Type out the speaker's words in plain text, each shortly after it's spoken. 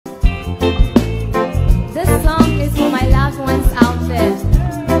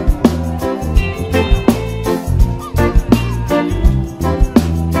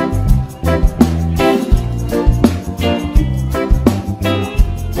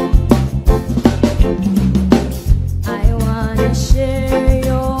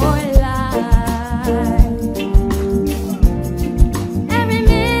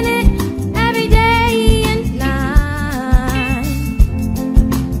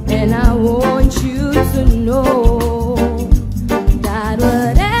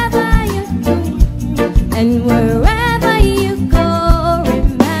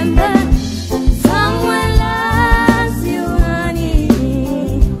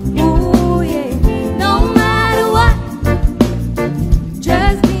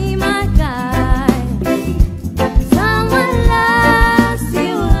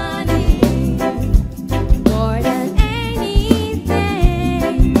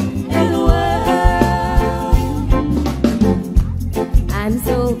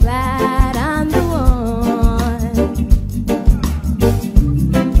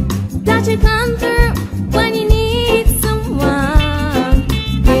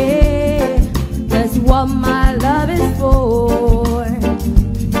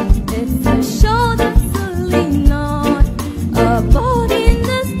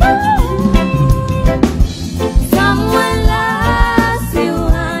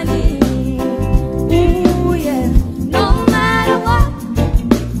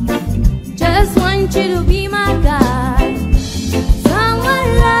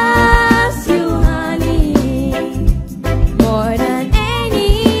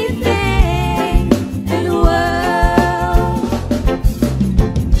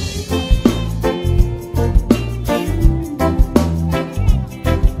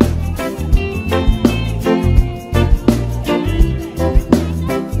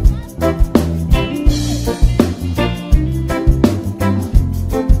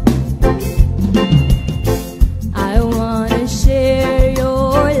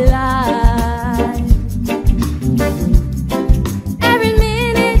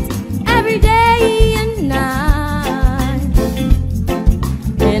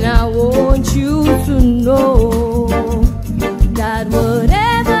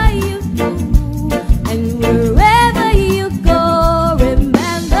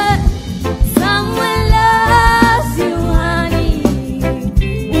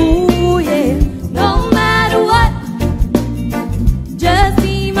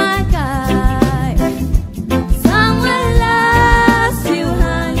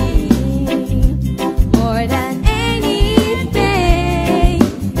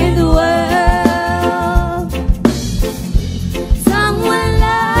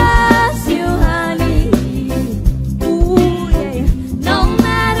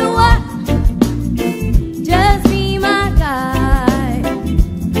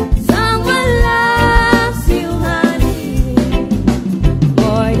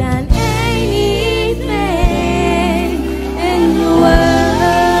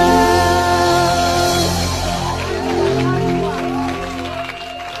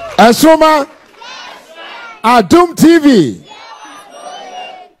Esoma. Adum TV.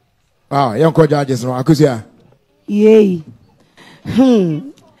 Wow, young judges no akusia. Yay.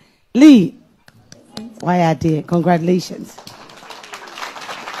 Lee. Why are there? Congratulations.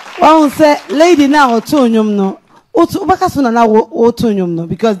 One say lady now otonyum no. Ubakasuna na otonyum no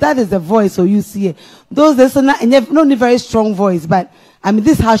because that is the voice so you see. Those there's no very strong voice, but I mean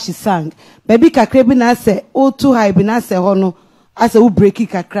this is how she sang. Baby kakra bi na say otu high bi na say hono as a breaky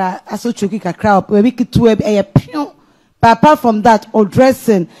kakra as o choki kakra baby kitu e pion. But apart from that, or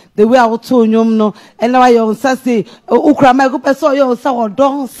dressing, the way I was told you no, and now you say, Ukrama go person you say or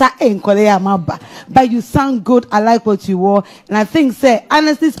don't say in Korea maba. But you sound good. I like what you wore, and I think say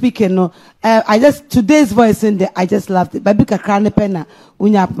honestly speaking, no, I just today's voice in there, I just loved it. But because crane penna,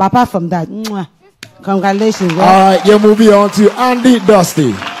 apart from that, congratulations. All right, you're moving on to Andy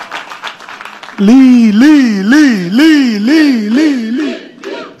Dusty. Lee.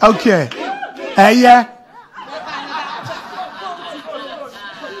 Okay, yeah.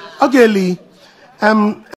 Okay, Lee.